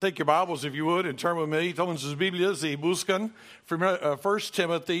Take your Bibles, if you would, and turn with me. Tomen sus Biblias y buscan 1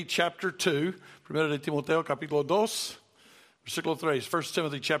 Timothy chapter 2. 1 de Timoteo capítulo 2, versículo 3. 1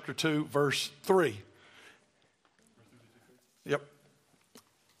 Timothy chapter 2, verse 3. Yep.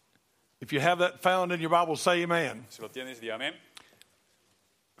 If you have that found in your Bible, say amen. Si lo tienes, di amén.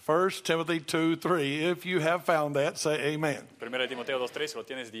 1 Timothy 2, 3. If you have found that, say amen. 1 Timoteo 2:3, si lo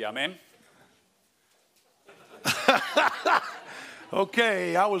tienes, di amén.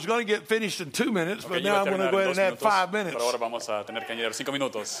 Okay, I was going to get finished in 2 minutes, but Okay, now iba a I'm going to terminar go en ahead 2 and add minutos, 5 minutes. pero ahora vamos a tener que añadir 5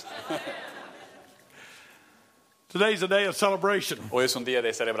 minutos. Today's a day of celebration. Hoy es un día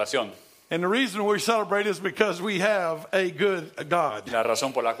de celebración. And the reason we celebrate is because we have a good God. La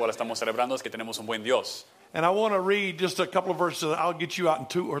razón por la cual estamos celebrando es que tenemos un buen Dios. And I want to read just a couple of verses. I'll get you out in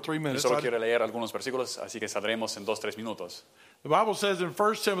 2 or 3 Yo minutes. solo quiero leer algunos versículos, así que saldremos en 2-3 minutos. The Bible says in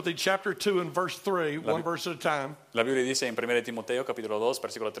 1 Timothy chapter 2 and verse 3, one verse at a time, La Biblia dice en 1 Timoteo capítulo 2,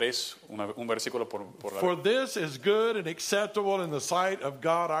 versículo 3, un versículo por la for this is good and acceptable in the sight of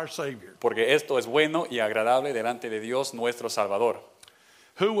God our Savior, porque esto es bueno y agradable delante de Dios nuestro Salvador,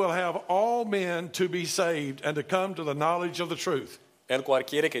 who will have all men to be saved and to come to the knowledge of the truth. el cual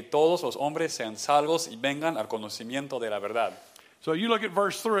quiere que todos los hombres sean salvos y vengan al conocimiento de la verdad. So you look at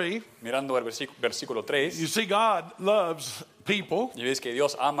verse 3, Mirando el versículo 3, you see God loves people, y ves que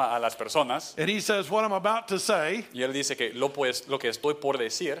Dios ama a las personas, and he says what I'm about to say y Él dice que lo que estoy por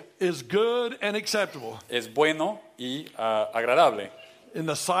decir is good and acceptable es bueno y agradable in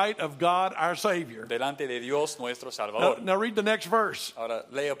the sight of God our Savior. delante de Dios nuestro Now, Salvador. now read the next verse. Ahora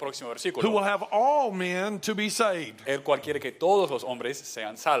lee el próximo Who will versículo. have all men to be saved. El cual quiere que todos los hombres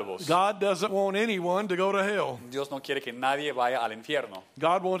sean salvos. God doesn't want anyone to go to hell. Dios no quiere que nadie vaya al infierno.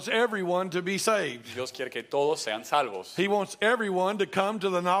 God wants everyone to be saved. Dios quiere que todos sean salvos. He wants everyone to come to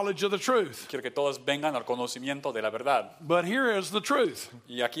the knowledge of the truth. Quiere que todos vengan al conocimiento de la verdad. But here is the truth.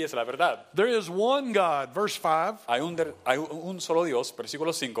 Y aquí es la verdad. There is one God, verse 5. Hay un solo Dios,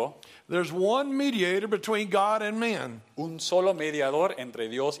 versículo 5. There's one mediator between God and men. Un solo mediador entre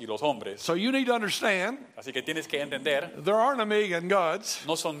Dios y los hombres. So you need to understand, Así que tienes que entender, there aren't a million gods.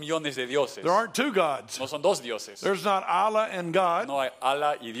 no son millones de dioses. There aren't two gods. No son dos dioses. There's not Allah and God. No hay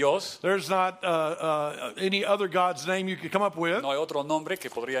Allah y Dios. There's not any other God's name you could come up with. No hay otro nombre que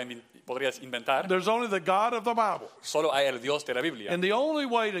podrías inventar. There's only the God of the Bible. Solo hay el Dios de la Biblia. And the only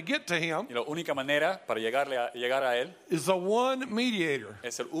way to get to him Y la única manera para llegar a Él is the one mediator.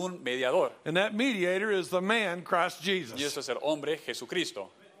 es ser un mediador. And that mediator is the man, Christ Y Jesus. eso es el hombre Jesucristo.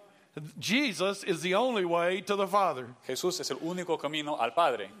 Jesus is the only way to the Father. Jesús es el único camino al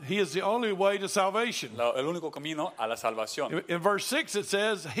Padre. He is the only way to salvation. El único camino a la salvación. In verse 6 it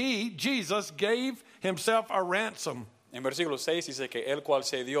says, He, Jesus, gave himself a ransom. En versículo 6 dice que el cual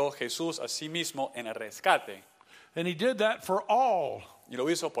se dio Jesús a sí mismo en el rescate. And he did that for all. Y lo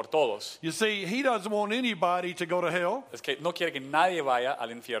hizo por todos. You see, he doesn't want anybody to go to hell. Es que no quiere que nadie vaya al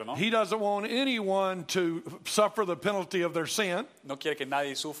infierno. He doesn't want anyone to suffer the penalty of their sin. No quiere que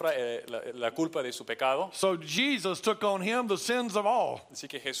nadie sufra la culpa de su pecado. So Jesus took on him the sins of all. Así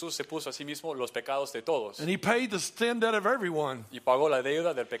que Jesús se puso a sí mismo los pecados de todos. And he paid the sin debt of everyone. Y pagó la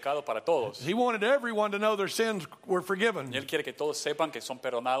deuda del pecado para todos. He wanted everyone to know their sins were forgiven. Y Él quiere que todos sepan que son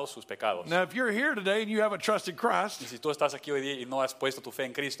perdonados sus pecados. Now, if you're here today and you haven't trusted Y Christ, si tú estás aquí hoy día y no has puesto tu fe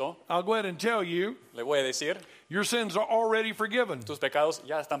en Cristo, I'll go ahead and tell you, le voy a decir, your sins are already forgiven. tus pecados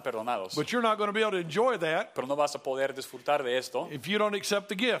ya están perdonados. But you're not going to be able to enjoy that Pero no vas a poder disfrutar de esto if you don't accept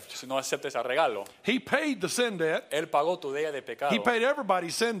the gift. si no aceptes el regalo. He paid the sin debt. Él pagó tu deuda de pecado. He paid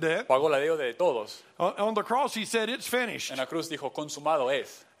everybody's sin debt. Pagó la deuda de todos. On the cross, he said, it's finished. En la cruz dijo, consumado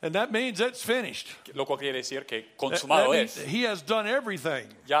es. And that means it's finished. Lo cual quiere decir que That consumado means es. he has done everything.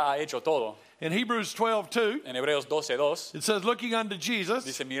 Ya ha hecho todo. In Hebrews 12:2, En Hebreos 12:2 it says, looking unto Jesus,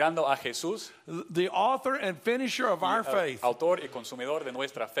 dice, mirando a Jesús, the author and finisher of our faith. autor y consumidor de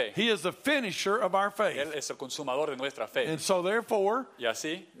nuestra fe. He is the finisher of our faith. Él es el consumador de nuestra fe. And so therefore, Y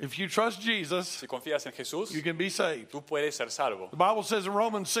así, if you trust Jesus, si confías en Jesús, you can be saved. tú puedes ser salvo. The Bible says in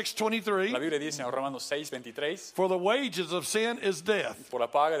Romans La 6:23, Biblia dice en Romanos 6:23, for the wages of sin is death, por la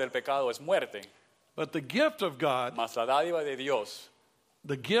paga del pecado es muerte, but the gift of God, mas la dádiva de Dios,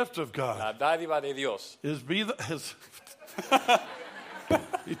 the gift of God la dádiva de Dios is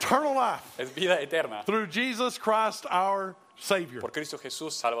eternal life es vida eterna through Jesus Christ our Savior. por Cristo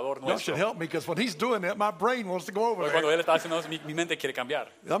Jesús, Salvador Y'all should nuestro. help me because when he's doing that, my brain wants to go over Porque cuando there. Él está haciendo eso, mi mente quiere cambiar.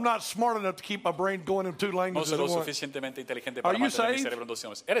 I'm not smart enough to keep my brain going in two No languages soy at lo once. suficientemente inteligente Are para you mantener mi saved? cerebro en dos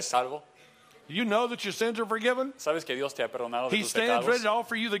idiomas. ¿Eres salvo? You know that your sins are forgiven? ¿Sabes que Dios te ha perdonado de He tus stands ready pecados? to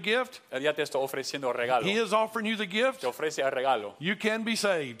offer you the gift. Él ya te está ofreciendo el regalo. He is offering you the gift. Te ofrece el regalo. You can be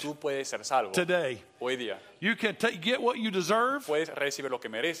saved Tú puedes ser salvo today. hoy día. You can get what you deserve, puedes recibir lo que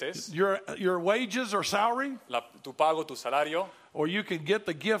mereces, your wages or salary, tu pago, tu salario, or you can get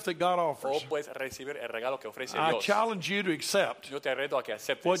the gift that God o offers. puedes recibir el regalo que ofrece I Dios. challenge you to accept Yo te reto a que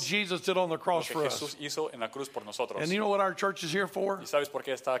aceptes what Jesus did on the lo cross que for us. Jesús hizo en la cruz por nosotros. And you know what our church is here for? ¿Y sabes por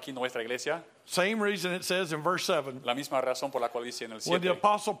qué está aquí nuestra iglesia? Same reason it says in verse 7. La misma razón por la cual dice en el When the 7,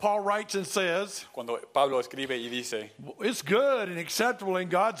 Apostle Paul writes and says, cuando Pablo escribe y dice, it's good and acceptable in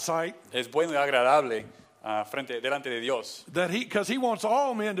God's sight, es bueno y agradable delante de Dios, that because he wants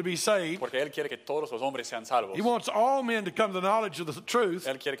all men to be saved. porque Él quiere que todos los hombres sean salvos. He wants all men to come to the knowledge of the truth.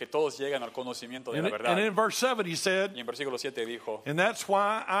 Él quiere que todos lleguen al conocimiento de And, la verdad. and in verse 7 he said, Y en versículo 7 dijo, and that's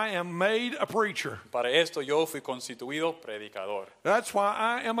why I am made a preacher. para esto yo fui constituido predicador. That's why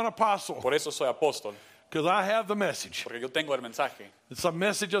I am an apostle, Por eso soy apóstol, because I have the message. porque yo tengo el mensaje. It's a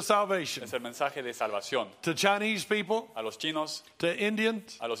message of salvation Es el mensaje de salvación to Chinese people, a los chinos, to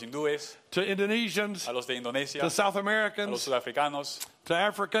Indians, a los hindúes, to Indonesians, a los de Indonesia, to South a los Americans, sudafricanos, to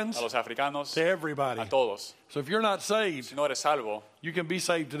Africans, a los africanos, to everybody. a todos. So if you're not saved, Si no eres salvo, you can be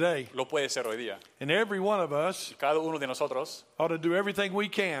saved today. lo puedes ser hoy día. And every one of us Cada uno de nosotros ought to do everything we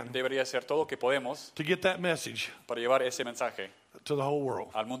can debería hacer todo lo que podemos to get that message para llevar ese mensaje to the whole world.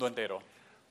 al mundo entero.